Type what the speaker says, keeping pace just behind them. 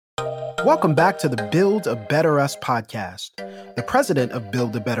Welcome back to the Build a Better Us podcast. The president of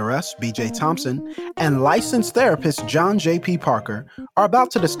Build a Better Us, BJ Thompson, and licensed therapist John J.P. Parker are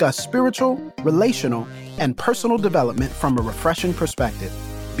about to discuss spiritual, relational, and personal development from a refreshing perspective.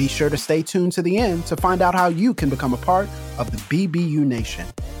 Be sure to stay tuned to the end to find out how you can become a part of the BBU Nation.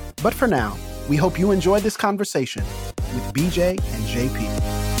 But for now, we hope you enjoyed this conversation with BJ and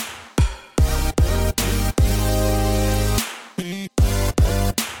JP.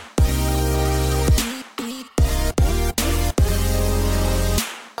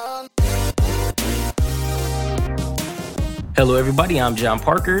 Hello, everybody. I'm John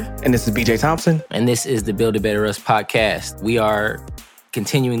Parker. And this is BJ Thompson. And this is the Build a Better Us podcast. We are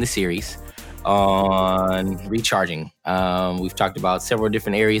continuing the series on recharging. We've talked about several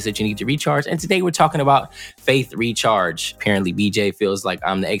different areas that you need to recharge. And today we're talking about faith recharge. Apparently, BJ feels like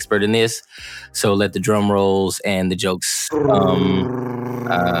I'm the expert in this. So let the drum rolls and the jokes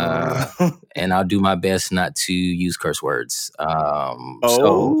and I'll do my best not to use curse words.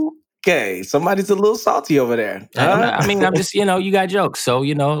 Okay, somebody's a little salty over there. I'm just, you got jokes. So,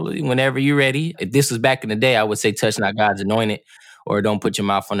 whenever you're ready. If this was back in the day, I would say touch not God's anointed or don't put your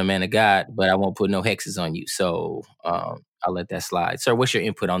mouth on the man of God, but I won't put no hexes on you. So I'll let that slide. Sir, what's your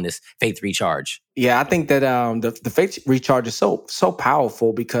input on this faith recharge? Yeah, I think that the faith recharge is so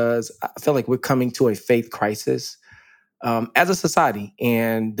powerful because I feel like we're coming to a faith crisis as a society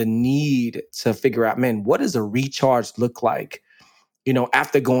and the need to figure out, man, what does a recharge look like?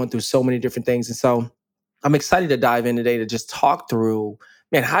 After going through so many different things. And so I'm excited to dive in today to just talk through,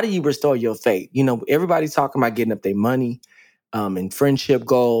 man, how do you restore your faith? Everybody's talking about getting up their money and friendship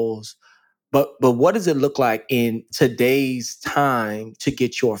goals. But what does it look like in today's time to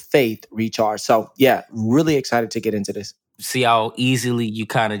get your faith recharged? So, yeah, really excited to get into this. See how easily you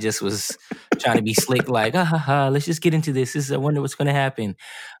kind of just was trying to be slick, like, let's just get into this. I wonder what's going to happen.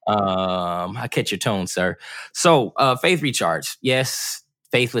 I catch your tone, sir. So, faith recharge. Yes,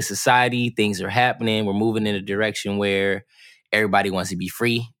 faithless society, things are happening. We're moving in a direction where everybody wants to be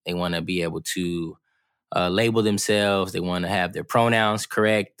free. They want to be able to label themselves. They want to have their pronouns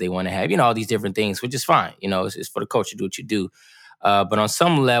correct. They want to have, all these different things, which is fine. It's for the culture, do what you do. But on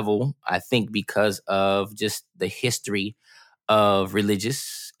some level, I think because of just the history of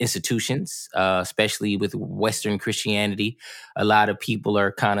religious institutions, especially with Western Christianity, a lot of people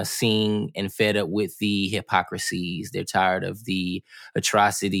are kind of seeing and fed up with the hypocrisies. They're tired of the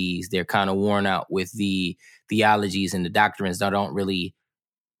atrocities. They're kind of worn out with the theologies and the doctrines that don't really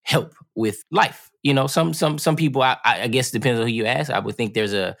help with life. Some people, I guess it depends on who you ask. I would think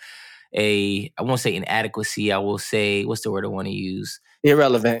there's I won't say inadequacy. I will say, what's the word I want to use?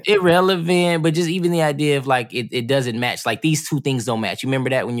 Irrelevant, but just even the idea of like, it doesn't match. Like these two things don't match. You remember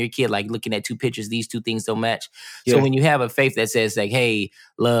that when you're a kid, like looking at two pictures, these two things don't match. Yeah. So when you have a faith that says like, hey,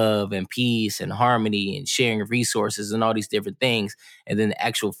 love and peace and harmony and sharing of resources and all these different things, and then the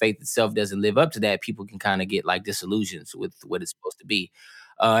actual faith itself doesn't live up to that, people can kind of get like disillusioned with what it's supposed to be.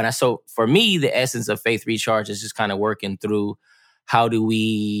 So for me, the essence of faith recharge is just kind of working through how do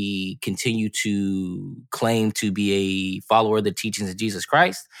we continue to claim to be a follower of the teachings of Jesus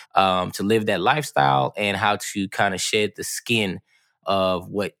Christ, to live that lifestyle, and how to kind of shed the skin of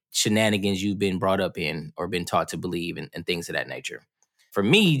what shenanigans you've been brought up in or been taught to believe and things of that nature. For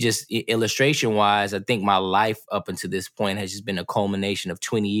me, just illustration-wise, I think my life up until this point has just been a culmination of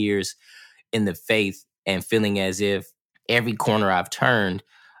 20 years in the faith and feeling as if every corner I've turned,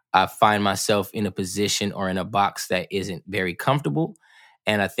 I find myself in a position or in a box that isn't very comfortable.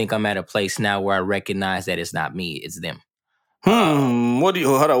 And I think I'm at a place now where I recognize that it's not me, it's them. What do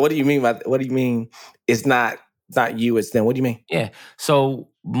you mean it's not you, it's them? What do you mean? Yeah. So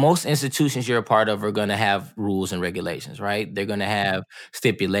most institutions you're a part of are going to have rules and regulations, right? They're going to have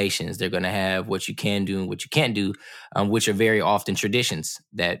stipulations. They're going to have what you can do and what you can't do, which are very often traditions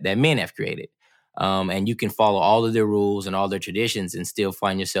that men have created. And you can follow all of their rules and all their traditions and still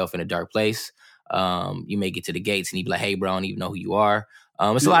find yourself in a dark place. You may get to the gates and you'd be like, hey, bro, I don't even know who you are.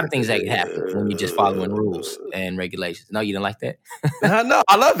 It's a lot of things that can happen when you're just following rules and regulations. No, you didn't like that? No,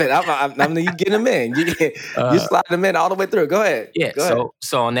 I love it. I'm you get them in. You slide them in all the way through. Go ahead. Yeah.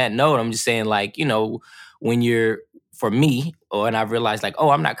 So on that note, I'm just saying, like, when you're, for me, and I've realized like,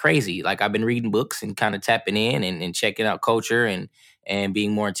 I'm not crazy. Like I've been reading books and kind of tapping in and checking out culture and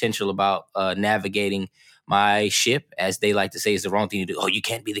being more intentional about navigating my ship, as they like to say, is the wrong thing to do. Oh, you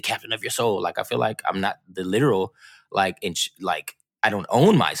can't be the captain of your soul. Like I feel like I'm not the literal, like I don't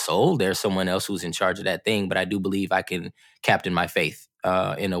own my soul. There's someone else who's in charge of that thing, but I do believe I can captain my faith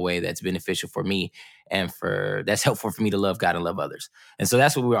in a way that's beneficial for me and that's helpful for me to love God and love others. And so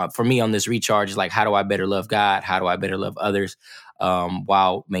that's what for me on this recharge is like, how do I better love God? How do I better love others?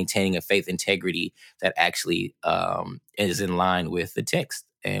 while maintaining a faith integrity that actually is in line with the text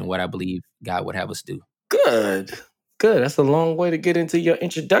and what I believe God would have us do. Good. That's a long way to get into your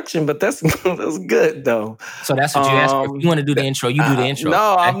introduction, but that's good though. So that's what you asked for. If you want to do the intro, you do the intro.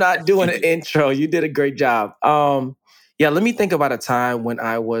 No, okay? I'm not doing an intro. You did a great job. Yeah, let me think about a time when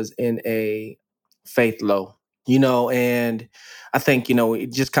I was in a faith low, and I think,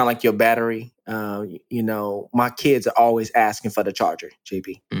 just kind of like your battery, my kids are always asking for the charger,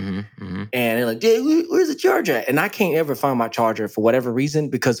 JP. Mm-hmm, mm-hmm. And they're like, Dad, where's the charger at? And I can't ever find my charger for whatever reason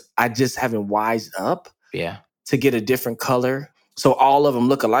because I just haven't wised up to get a different color. So all of them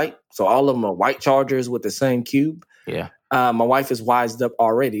look alike. So all of them are white chargers with the same cube. Yeah. My wife is wised up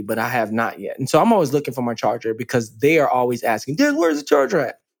already, but I have not yet. And so I'm always looking for my charger because they are always asking, Dad, where's the charger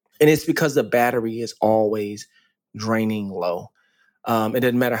at? And it's because the battery is always draining low. It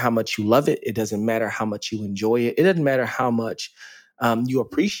doesn't matter how much you love it. It doesn't matter how much you enjoy it. It doesn't matter how much you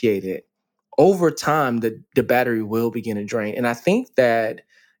appreciate it. Over time, the battery will begin to drain. And I think that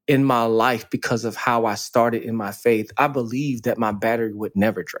in my life, because of how I started in my faith, I believed that my battery would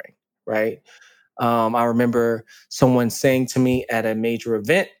never drain, right? I remember someone saying to me at a major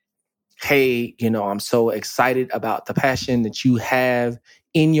event, hey, I'm so excited about the passion that you have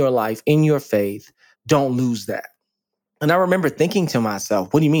in your life, in your faith. Don't lose that. And I remember thinking to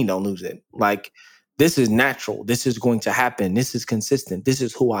myself, what do you mean don't lose it? Like, this is natural. This is going to happen. This is consistent. This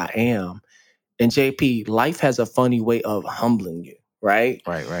is who I am. And JP, life has a funny way of humbling you, right?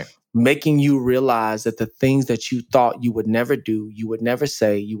 Right. Making you realize that the things that you thought you would never do, you would never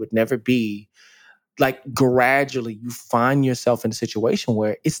say, you would never be, like gradually you find yourself in a situation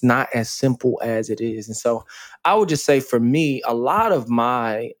where it's not as simple as it is. And so I would just say for me, a lot of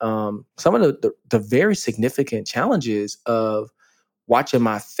my, some of the very significant challenges of watching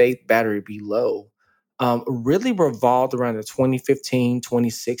my faith battery be low really revolved around the 2015,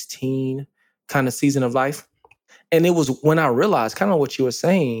 2016 kind of season of life. And it was when I realized kind of what you were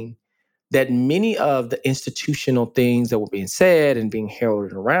saying, that many of the institutional things that were being said and being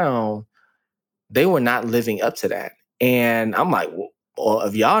heralded around, they were not living up to that. And I'm like, well,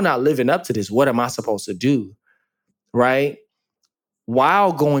 if y'all not living up to this, what am I supposed to do? Right?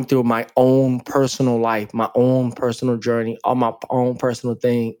 While going through my own personal life, my own personal journey, on my own personal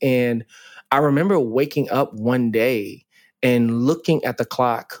thing. And I remember waking up one day and looking at the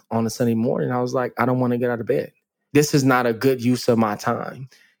clock on a Sunday morning. I was like, I don't want to get out of bed. This is not a good use of my time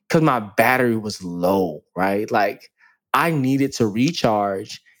because my battery was low, right? Like I needed to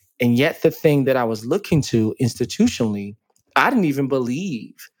recharge. And yet the thing that I was looking to institutionally, I didn't even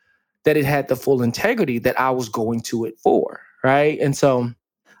believe that it had the full integrity that I was going to it for, right? And so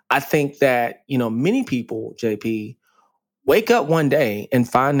I think that, many people, JP, wake up one day and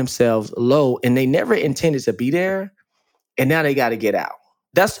find themselves low and they never intended to be there. And now they got to get out.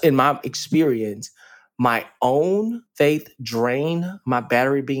 That's, in my experience, my own faith drain, my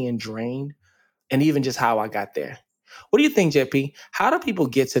battery being drained, and even just how I got there. What do you think, JP? How do people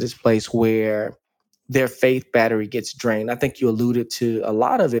get to this place where their faith battery gets drained? I think you alluded to a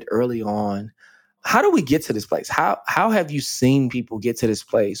lot of it early on. How do we get to this place? How have you seen people get to this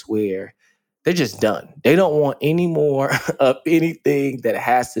place where they're just done? They don't want any more of anything that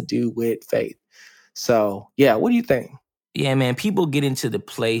has to do with faith. So, yeah, what do you think? Yeah, man, people get into the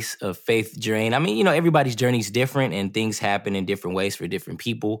place of faith drain. I mean, everybody's journey is different and things happen in different ways for different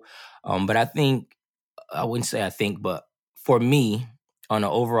people. But I wouldn't say I think, but for me, on an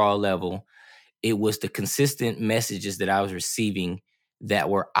overall level, it was the consistent messages that I was receiving that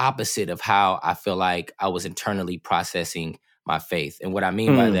were opposite of how I feel like I was internally processing my faith. And what I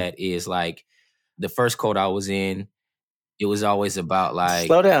mean by that is like the first code I was in, it was always about like...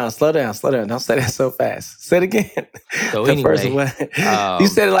 Slow down. Don't say that so fast. Say it again. So anyway, first one, you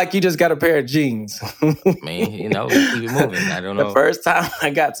said it like you just got a pair of jeans. Man, keep it moving. I don't know. The first time I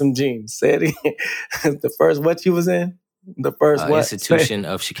got some jeans. Say it again. The first what you was in? The first what? Institution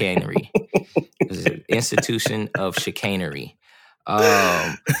of chicanery. Institution of chicanery.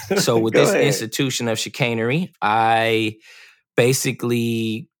 So with this institution of chicanery, I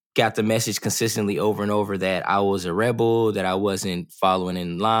basically got the message consistently over and over that I was a rebel, that I wasn't following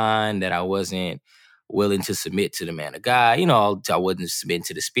in line, that I wasn't willing to submit to the man of God, I wasn't submitting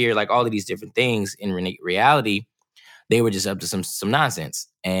to the spirit, like all of these different things. In reality, they were just up to some nonsense.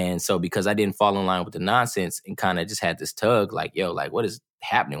 And so because I didn't fall in line with the nonsense and kind of just had this tug, like, yo, like, what is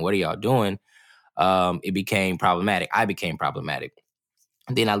happening? What are y'all doing? It became problematic. I became problematic.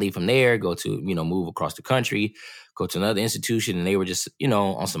 And then I leave from there, go to, move across the country, go to another institution, and they were just,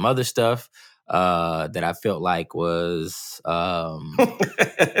 on some other stuff that I felt like was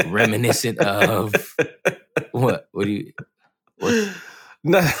reminiscent of what do you...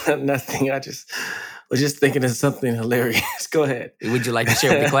 Nothing. I was just thinking of something hilarious. Go ahead. Would you like to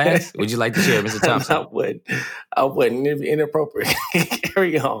share with the class? Would you like to share, Mr. Thompson? I wouldn't. It'd be inappropriate.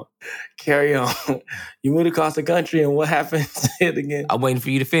 Carry on. You moved across the country, and what happened? Say it again. I'm waiting for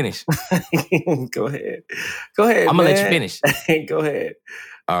you to finish. Go ahead. I'm gonna let you finish. Go ahead.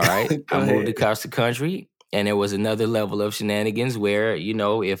 All right. I moved across the country, and there was another level of shenanigans where,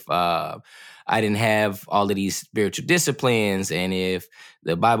 if I didn't have all of these spiritual disciplines, and if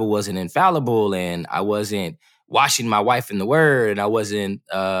the Bible wasn't infallible, and I wasn't washing my wife in the Word, and I wasn't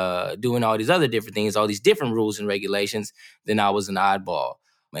doing all these other different things, all these different rules and regulations, then I was an oddball.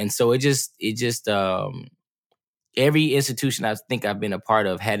 And so it just every institution I think I've been a part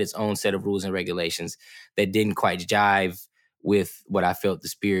of had its own set of rules and regulations that didn't quite jive with what I felt the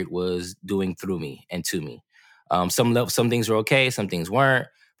Spirit was doing through me and to me. Some things were okay, some things weren't,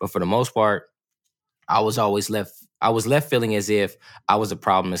 but for the most part, I was left feeling as if I was a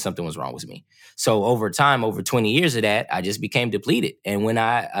problem and something was wrong with me. So over time, over 20 years of that, I just became depleted. And when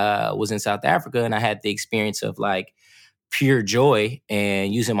I was in South Africa and I had the experience of like pure joy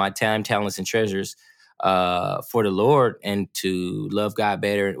and using my time, talents, and treasures for the Lord and to love God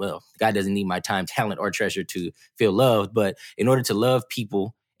better. Well, God doesn't need my time, talent, or treasure to feel loved, but in order to love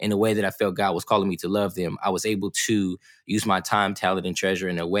people in the way that I felt God was calling me to love them, I was able to use my time, talent, and treasure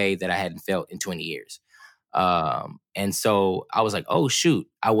in a way that I hadn't felt in 20 years. And so I was like, oh, shoot,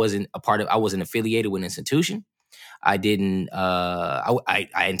 I wasn't affiliated with an institution. I didn't,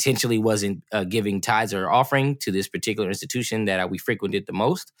 I intentionally wasn't giving tithes or offering to this particular institution that we frequented the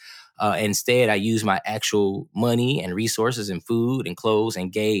most. Instead, I used my actual money and resources and food and clothes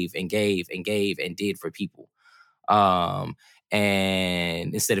and gave and did for people.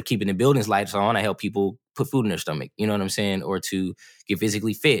 And instead of keeping the building's lights on, I help people put food in their stomach, you know what I'm saying? Or to get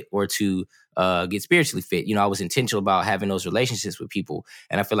physically fit or to get spiritually fit. I was intentional about having those relationships with people.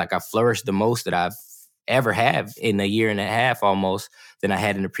 And I feel like I flourished the most that I've ever have in a year and a half almost than I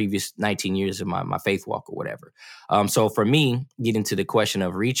had in the previous 19 years of my faith walk or whatever. So for me, getting to the question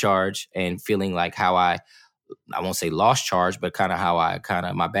of recharge and feeling like how I won't say lost charge, but kind of how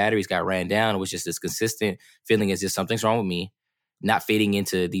my batteries got ran down. It was just this consistent feeling as if something's wrong with me, not fitting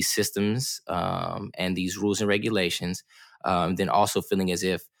into these systems and these rules and regulations. Then also feeling as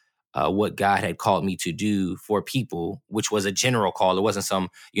if what God had called me to do for people, which was a general call. It wasn't some,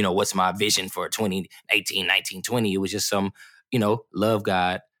 what's my vision for 2018, 19, 20. It was just some, love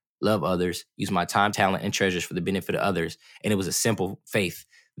God, love others, use my time, talent, and treasures for the benefit of others. And it was a simple faith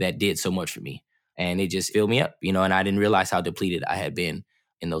that did so much for me. And it just filled me up, and I didn't realize how depleted I had been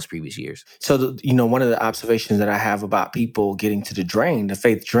in those previous years. So, one of the observations that I have about people getting to the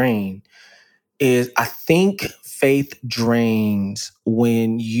faith drain, is I think faith drains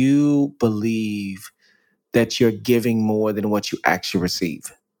when you believe that you're giving more than what you actually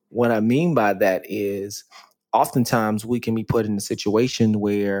receive. What I mean by that is oftentimes we can be put in a situation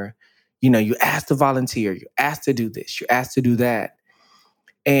where, you're asked to volunteer, you're asked to do this, you're asked to do that.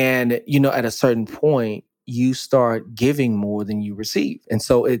 And, at a certain point, you start giving more than you receive. And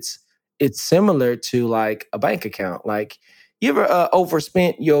so it's similar to like a bank account. Like, you ever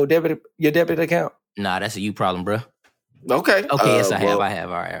overspent your debit account? Nah, that's a you problem, bro. Okay. Okay, yes, I have.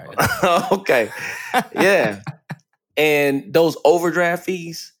 All right. Okay. Yeah. And those overdraft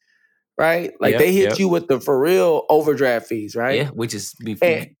fees, right? Like they hit you with the for real overdraft fees, right? Yeah, which is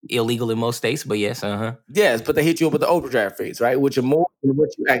illegal in most states, but yes, Yes, but they hit you up with the overdraft fees, right? Which are more than what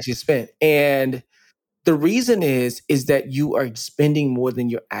you actually spent. And the reason is that you are spending more than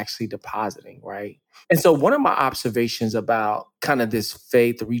you're actually depositing, right? And so one of my observations about kind of this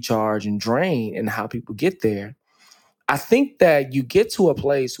faith recharge and drain and how people get there, I think that you get to a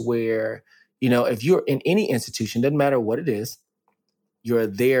place where, if you're in any institution, doesn't matter what it is, you're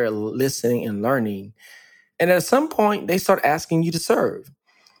there listening and learning. And at some point, they start asking you to serve.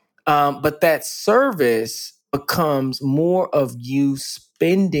 But that service becomes more of you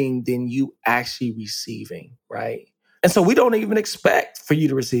spending than you actually receiving, right? And so we don't even expect for you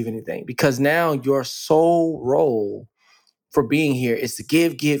to receive anything because now your sole role for being here is to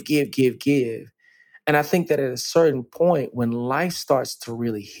give. And I think that at a certain point, when life starts to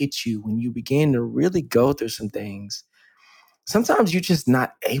really hit you, when you begin to really go through some things, sometimes you're just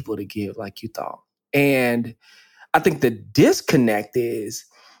not able to give like you thought. And I think the disconnect is,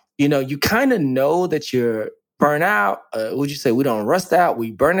 you kind of know that you're burnt out. Would you say we don't rust out,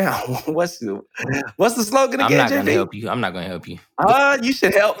 we burn out? What's the slogan again, I'm not JP? Going to help you. I'm not going to help you. You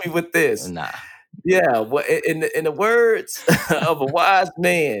should help me with this. Nah. Yeah, well, in the words of a wise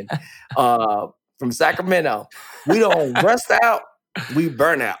man from Sacramento, we don't rust out, we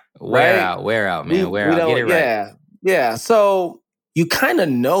burn out. Wear out, man. Wear out. Get it right. Yeah. Yeah. So you kind of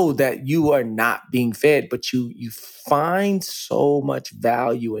know that you are not being fed, but you find so much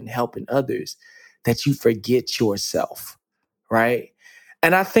value in helping others that you forget yourself, right?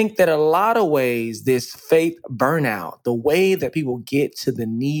 And I think that a lot of ways, this faith burnout, the way that people get to the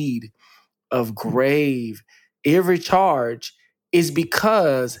need of grave, every charge, is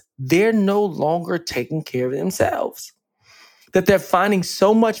because they're no longer taking care of themselves. That they're finding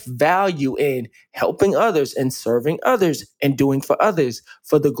so much value in helping others and serving others and doing for others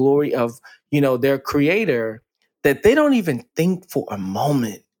for the glory of, their creator, that they don't even think for a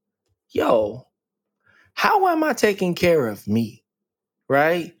moment, yo, how am I taking care of me?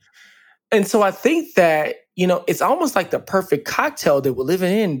 Right? And so I think that, it's almost like the perfect cocktail that we're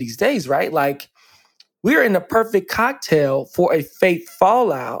living in these days, right? Like, we're in a perfect cocktail for a faith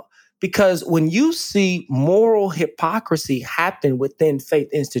fallout, because when you see moral hypocrisy happen within faith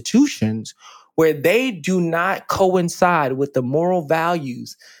institutions where they do not coincide with the moral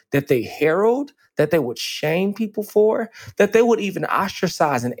values that they herald, that they would shame people for, that they would even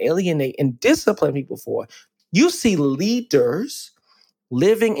ostracize and alienate and discipline people for, you see leaders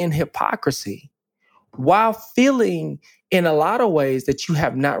living in hypocrisy while feeling in a lot of ways that you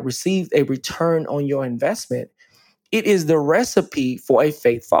have not received a return on your investment. It is the recipe for a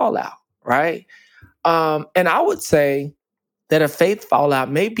faith fallout, right? And I would say that a faith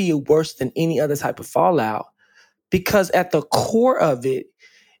fallout may be worse than any other type of fallout, because at the core of it,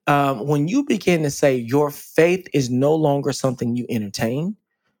 when you begin to say your faith is no longer something you entertain,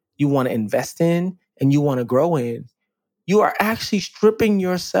 you want to invest in, and you want to grow in, you are actually stripping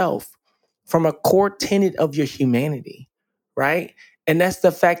yourself from a core tenet of your humanity, right? And that's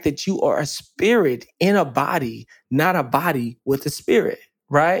the fact that you are a spirit in a body, not a body with a spirit,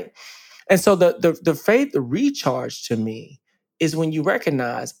 right? And so the faith, the recharge to me is when you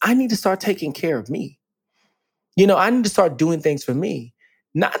recognize I need to start taking care of me. I need to start doing things for me,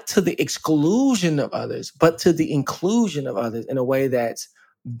 not to the exclusion of others, but to the inclusion of others in a way that's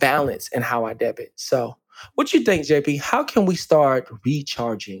balanced in how I debit. So, what you think, JP? How can we start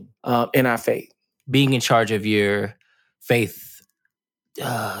recharging in our faith? Being in charge of your faith,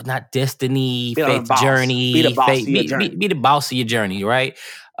 not destiny, Be faith journey, Be the boss faith, of your journey. be the boss of your journey, right?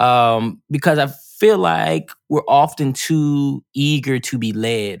 Because I feel like we're often too eager to be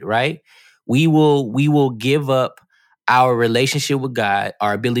led, right? We will give up our relationship with God,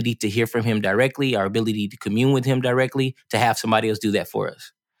 our ability to hear from Him directly, our ability to commune with Him directly, to have somebody else do that for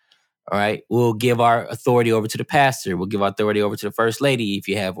us. All right. We'll give our authority over to the pastor. We'll give our authority over to the first lady, if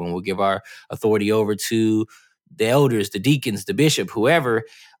you have one. We'll give our authority over to the elders, the deacons, the bishop, whoever,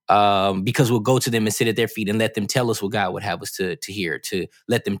 because we'll go to them and sit at their feet and let them tell us what God would have us to hear, to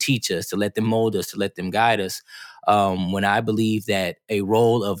let them teach us, to let them mold us, to let them guide us. When I believe that a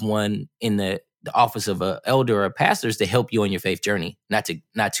role of one in the office of an elder or a pastor is to help you on your faith journey, not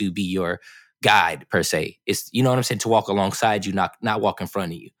to be your guide per se. It's, you know what I'm saying, to walk alongside you, not walk in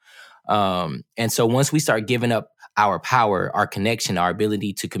front of you. And so once we start giving up our power, our connection, our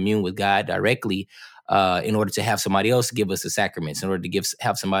ability to commune with God directly, in order to have somebody else give us the sacraments, in order to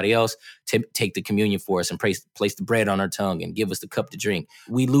have somebody else to take the communion for us and place the bread on our tongue and give us the cup to drink,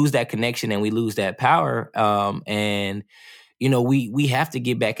 we lose that connection and we lose that power. And we have to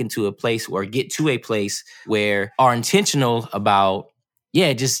get back into a place, or get to a place where are intentional about,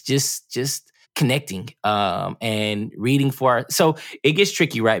 just connecting and reading so it gets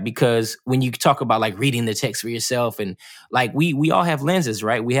tricky, right? Because when you talk about like reading the text for yourself, and like we all have lenses,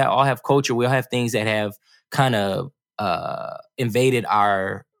 right? We all have culture, we all have things that have kind of invaded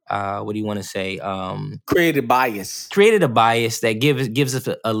our what do you want to say? Created bias. Created a bias that gives us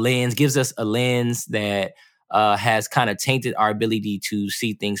a lens that has kind of tainted our ability to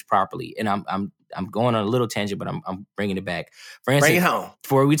see things properly. And I'm going on a little tangent, but I'm bringing it back. For instance, bring it home.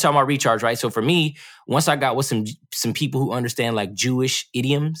 For we talking about recharge, right? So for me, once I got with some people who understand like Jewish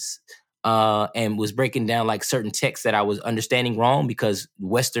idioms, and was breaking down like certain texts that I was understanding wrong because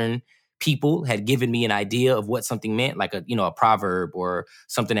Western people had given me an idea of what something meant, like a proverb or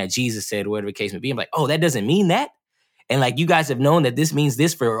something that Jesus said, or whatever the case may be. I'm like, oh, that doesn't mean that. And like, you guys have known that this means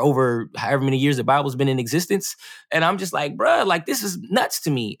this for over however many years the Bible's been in existence. And I'm just like, bruh, like this is nuts to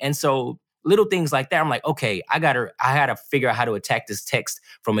me. And so little things like that, I'm like, okay, I gotta figure out how to attack this text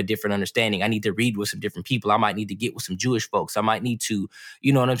from a different understanding. I need to read with some different people. I might need to get with some Jewish folks. I might need to,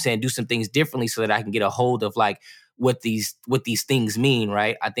 you know what I'm saying, do some things differently so that I can get a hold of like what these things mean,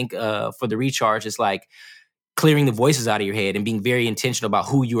 right? I think for the recharge, it's like clearing the voices out of your head and being very intentional about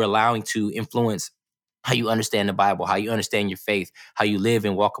who you're allowing to influence how you understand the Bible, how you understand your faith, how you live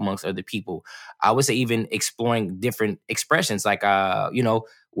and walk amongst other people. I would say even exploring different expressions like,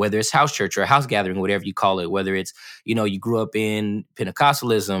 whether it's house church or house gathering, whatever you call it, whether it's, you grew up in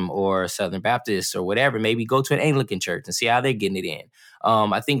Pentecostalism or Southern Baptist or whatever, maybe go to an Anglican church and see how they're getting it in.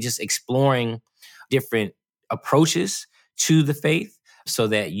 I think just exploring different approaches to the faith so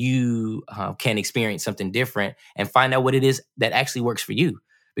that you can experience something different and find out what it is that actually works for you.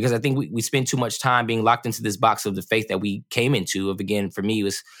 Because I think we spend too much time being locked into this box of the faith that we came into. Again, for me,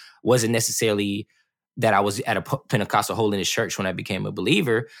 wasn't necessarily that I was at a Pentecostal holiness church when I became a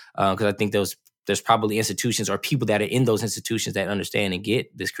believer, because I think there's probably institutions or people that are in those institutions that understand and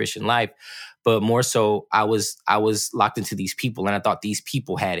get this Christian life. But more so, I was locked into these people, and I thought these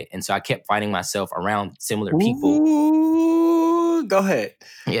people had it. And so I kept finding myself around similar people. Ooh, go ahead.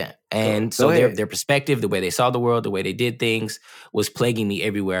 Yeah. And so their perspective, the way they saw the world, the way they did things was plaguing me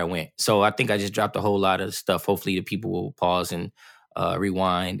everywhere I went. So I think I just dropped a whole lot of stuff. Hopefully the people will pause and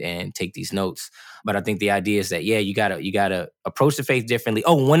rewind and take these notes. But I think the idea is that, you gotta approach the faith differently.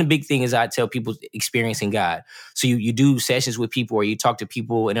 Oh, one big thing is I tell people experiencing God. So you do sessions with people or you talk to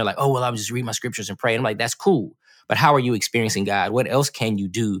people and they're like, oh, well, I'm just read my scriptures and pray. And I'm like, that's cool. But how are you experiencing God? What else can you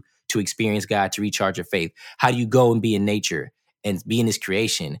do to experience God, to recharge your faith? How do you go and be in nature and be in his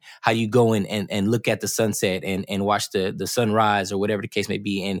creation? How do you go in and look at the sunset and watch the sunrise or whatever the case may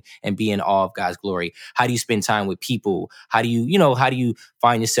be and be in awe of God's glory? How do you spend time with people? How do you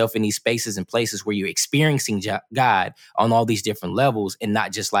find yourself in these spaces and places where you're experiencing God on all these different levels and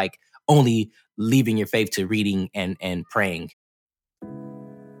not just like only leaving your faith to reading and praying?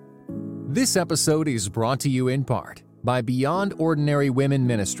 This episode is brought to you in part by Beyond Ordinary Women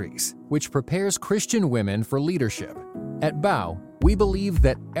Ministries, which prepares Christian women for leadership. At BOW, we believe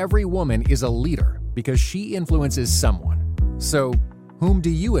that every woman is a leader because she influences someone. So, whom do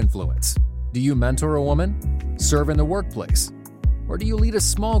you influence? Do you mentor a woman? Serve in the workplace? Or do you lead a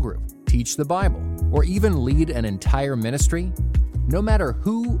small group, teach the Bible, or even lead an entire ministry? No matter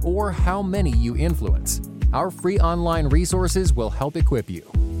who or how many you influence, our free online resources will help equip you.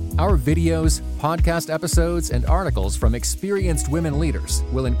 Our videos, podcast episodes, and articles from experienced women leaders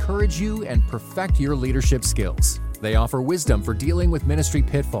will encourage you and perfect your leadership skills. They offer wisdom for dealing with ministry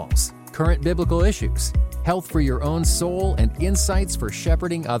pitfalls, current biblical issues, health for your own soul, and insights for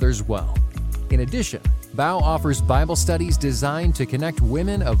shepherding others well. In addition, BOW offers Bible studies designed to connect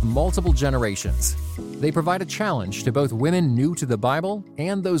women of multiple generations. They provide a challenge to both women new to the Bible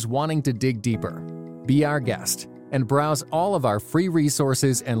and those wanting to dig deeper. Be our guest and browse all of our free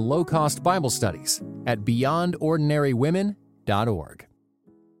resources and low-cost Bible studies at beyondordinarywomen.org.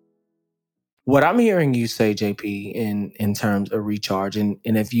 What I'm hearing you say, JP, in terms of recharge, and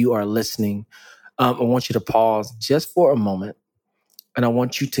if you are listening, I want you to pause just for a moment, and I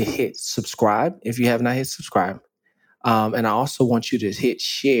want you to hit subscribe if you have not hit subscribe. And I also want you to hit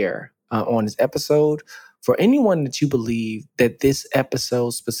share on this episode for anyone that you believe that this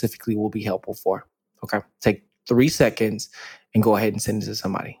episode specifically will be helpful for. Okay, take 3 seconds and go ahead and send it to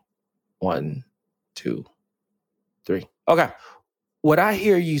somebody. 1, 2, 3. Okay. What I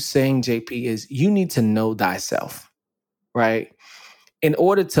hear you saying, JP, is you need to know thyself, right? In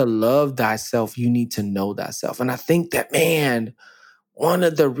order to love thyself, you need to know thyself. And I think that, man, one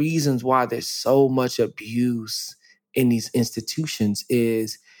of the reasons why there's so much abuse in these institutions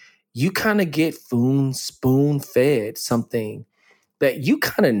is you kind of get spoon-fed something that you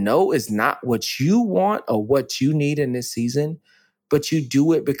kind of know is not what you want or what you need in this season, but you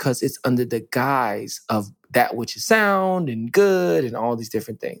do it because it's under the guise of that which is sound and good and all these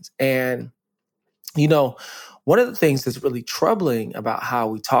different things. And, one of the things that's really troubling about how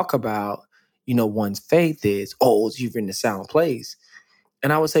we talk about, one's faith is, you're in the sound place.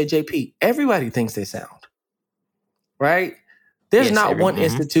 And I would say, JP, everybody thinks they sound, right? There's not one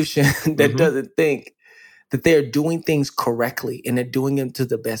institution that doesn't think that they're doing things correctly and they're doing them to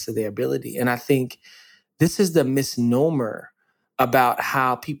the best of their ability. And I think this is the misnomer about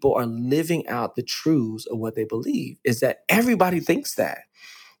how people are living out the truths of what they believe, is that everybody thinks that.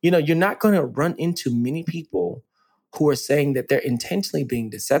 You're not going to run into many people who are saying that they're intentionally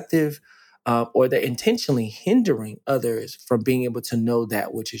being deceptive or they're intentionally hindering others from being able to know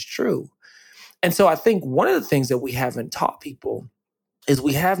that which is true. And so I think one of the things that we haven't taught people is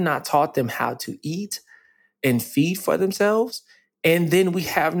we have not taught them how to eat and feed for themselves. And then we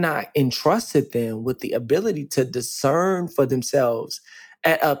have not entrusted them with the ability to discern for themselves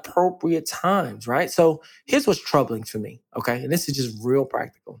at appropriate times, right? So here's what's troubling for me, okay? And this is just real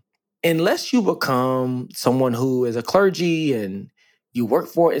practical. Unless you become someone who is a clergy and you work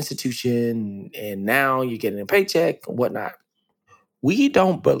for an institution and now you're getting a paycheck and whatnot, we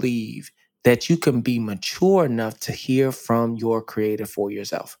don't believe that you can be mature enough to hear from your creator for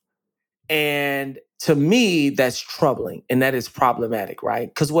yourself. And to me, that's troubling and that is problematic, right?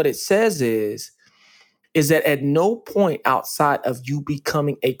 Because what it says is that at no point outside of you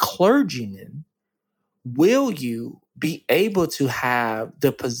becoming a clergyman will you be able to have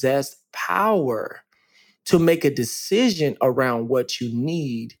the possessed power to make a decision around what you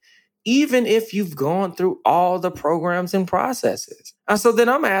need, even if you've gone through all the programs and processes. And so then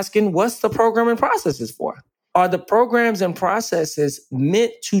I'm asking, what's the program and processes for? Are the programs and processes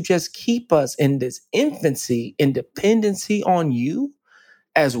meant to just keep us in this infancy and dependency on you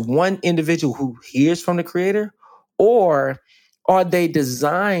as one individual who hears from the Creator? Or are they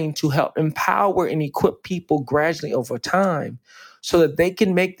designed to help empower and equip people gradually over time so that they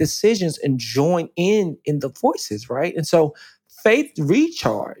can make decisions and join in the voices, right? And so faith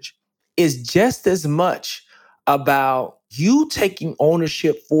recharge is just as much about you taking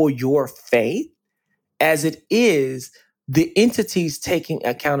ownership for your faith as it is the entities taking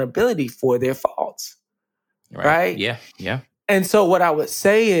accountability for their faults, right? Yeah. And so what I would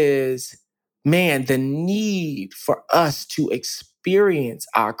say is, man, the need for us to experience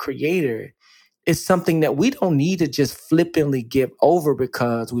our Creator is something that we don't need to just flippantly give over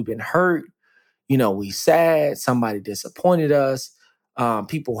because we've been hurt. We sad, somebody disappointed us.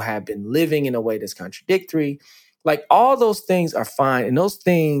 People have been living in a way that's contradictory. Like all those things are fine. And those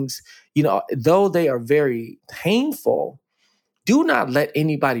things, though they are very painful, do not let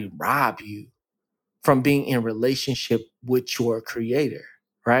anybody rob you from being in relationship with your Creator,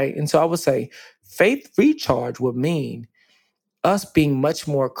 right? And so I would say faith recharge would mean us being much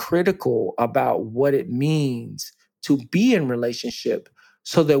more critical about what it means to be in relationship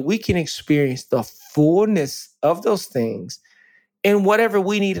so that we can experience the fullness of those things in whatever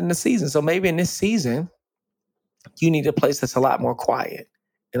we need in the season. So maybe in this season, you need a place that's a lot more quiet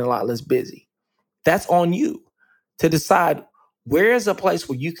and a lot less busy. That's on you to decide where is a place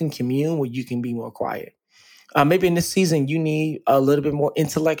where you can commune, where you can be more quiet. Maybe in this season, you need a little bit more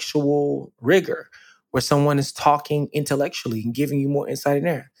intellectual rigor where someone is talking intellectually and giving you more insight in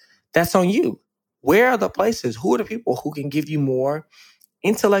there. That's on you. Where are the places? Who are the people who can give you more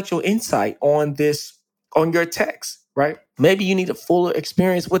intellectual insight on your text, right? Maybe you need a fuller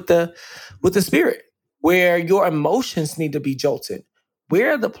experience with the Spirit where your emotions need to be jolted.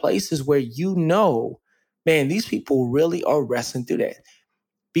 Where are the places where man, these people really are wrestling through that?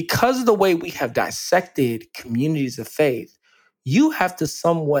 Because of the way we have dissected communities of faith, you have to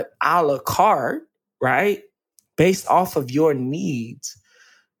somewhat a la carte, right? Based off of your needs,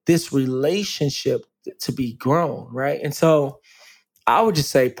 this relationship to be grown, right? And so I would just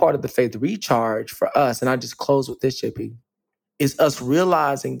say part of the faith recharge for us, and I just close with this, JP, is us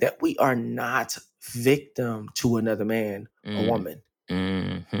realizing that we are not victim to another man or woman.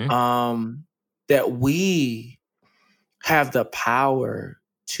 Mm-hmm. That we have the power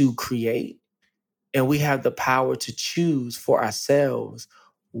to create, and we have the power to choose for ourselves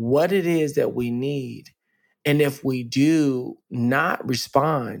what it is that we need. And if we do not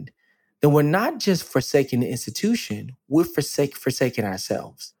respond, then we're not just forsaking the institution, we're forsaking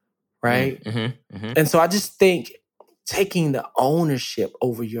ourselves, right? Mm-hmm. And so I just think taking the ownership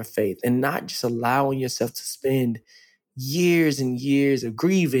over your faith and not just allowing yourself to spend years and years of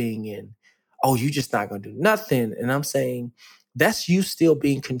grieving and, oh, you're just not going to do nothing. And I'm saying that's you still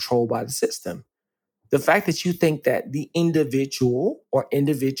being controlled by the system. The fact that you think that the individual or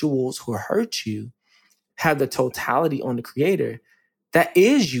individuals who hurt you have the totality on the Creator, that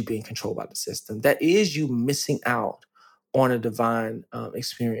is you being controlled by the system. That is you missing out on a divine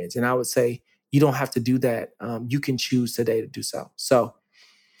experience. And I would say you don't have to do that. You can choose today to do so. So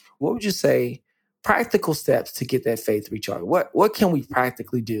what would you say, practical steps to get that faith recharge? What can we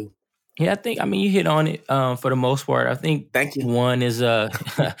practically do? Yeah, you hit on it for the most part. I think Thank you. One is, I'm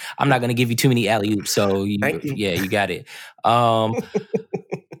not going to give you too many alley-oops, so Thank you. Yeah, you got it.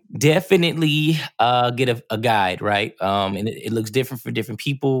 Definitely get a guide, right? And it looks different for different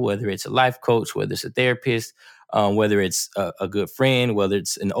people, whether it's a life coach, whether it's a therapist, whether it's a good friend, whether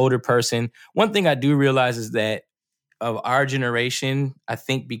it's an older person. One thing I do realize is that of our generation, I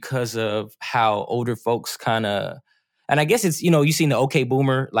think because of how older folks kind of, and I guess it's, you seen the okay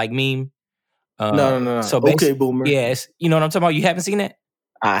boomer like meme. No. So okay, boomer. Yes, you know what I'm talking about? You haven't seen that?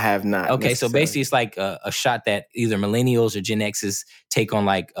 I have not. Okay, so basically it's like a shot that either millennials or Gen X's take on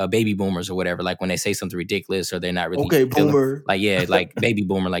like baby boomers or whatever, like when they say something ridiculous or they're not really okay, boomer. Like baby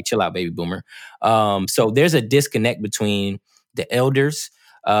boomer, like chill out, baby boomer. So there's a disconnect between the elders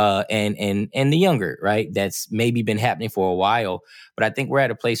and the younger, right? That's maybe been happening for a while. But I think we're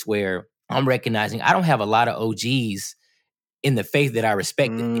at a place where I'm recognizing I don't have a lot of OGs in the faith that I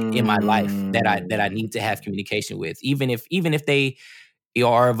respect in my life that I need to have communication with, even if they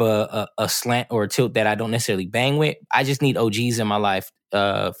are of a slant or a tilt that I don't necessarily bang with. I just need OGs in my life.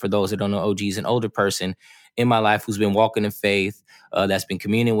 For those that don't know, OG is an older person in my life who's been walking in faith, that's been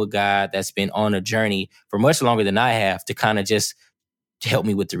communing with God, that's been on a journey for much longer than I have, to kind of just to help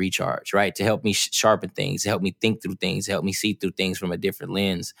me with the recharge, right? To help me sharpen things, to help me think through things, to help me see through things from a different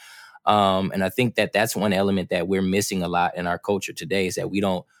lens. And I think that that's one element that we're missing a lot in our culture today, is that we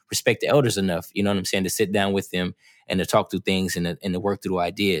don't respect the elders enough, you know what I'm saying, to sit down with them and to talk through things and to work through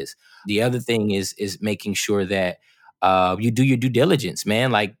ideas. The other thing is making sure that you do your due diligence,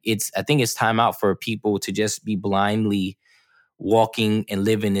 man. Like I think it's time out for people to just be blindly walking and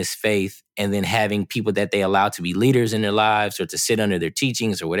living this faith, and then having people that they allow to be leaders in their lives or to sit under their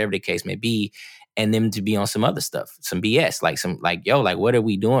teachings or whatever the case may be, and them to be on some other stuff, some BS, like what are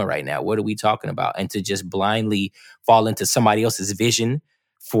we doing right now? What are we talking about? And to just blindly fall into somebody else's vision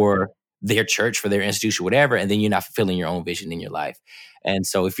for their church, for their institution, whatever, and then you're not fulfilling your own vision in your life. And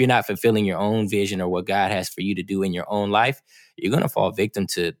so if you're not fulfilling your own vision or what God has for you to do in your own life, you're going to fall victim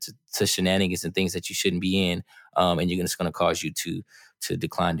to shenanigans and things that you shouldn't be in. And it's going to cause you to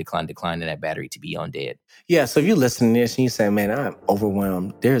decline, and that battery to be on dead. Yeah, so if you listen to this and you say, man, I'm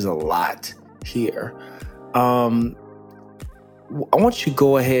overwhelmed, there's a lot here. I want you to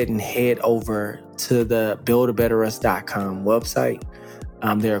go ahead and head over to the buildabetterus.com website.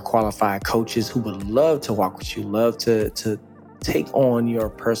 There are qualified coaches who would love to walk with you, love to take on your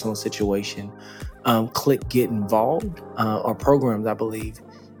personal situation. Click Get Involved, or Programs, I believe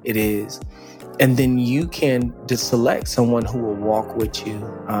it is. And then you can just select someone who will walk with you,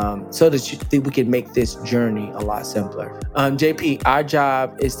 so that we can make this journey a lot simpler. JP, our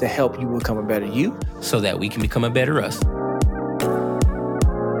job is to help you become a better you, so that we can become a better us.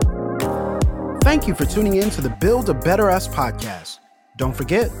 Thank you for tuning in to the Build a Better Us podcast. Don't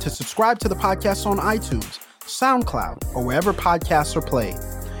forget to subscribe to the podcast on iTunes, SoundCloud, or wherever podcasts are played.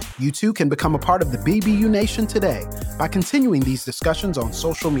 You too can become a part of the BBU Nation today by continuing these discussions on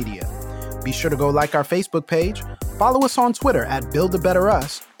social media. Be sure to go like our Facebook page, follow us on Twitter at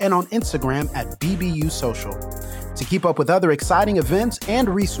BuildABetterUs, and on Instagram at BBU Social. To keep up with other exciting events and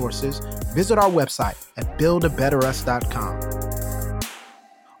resources, visit our website at buildabetterus.com.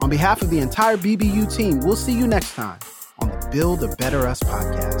 On behalf of the entire BBU team, we'll see you next time on the Build a Better Us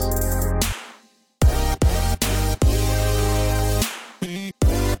podcast.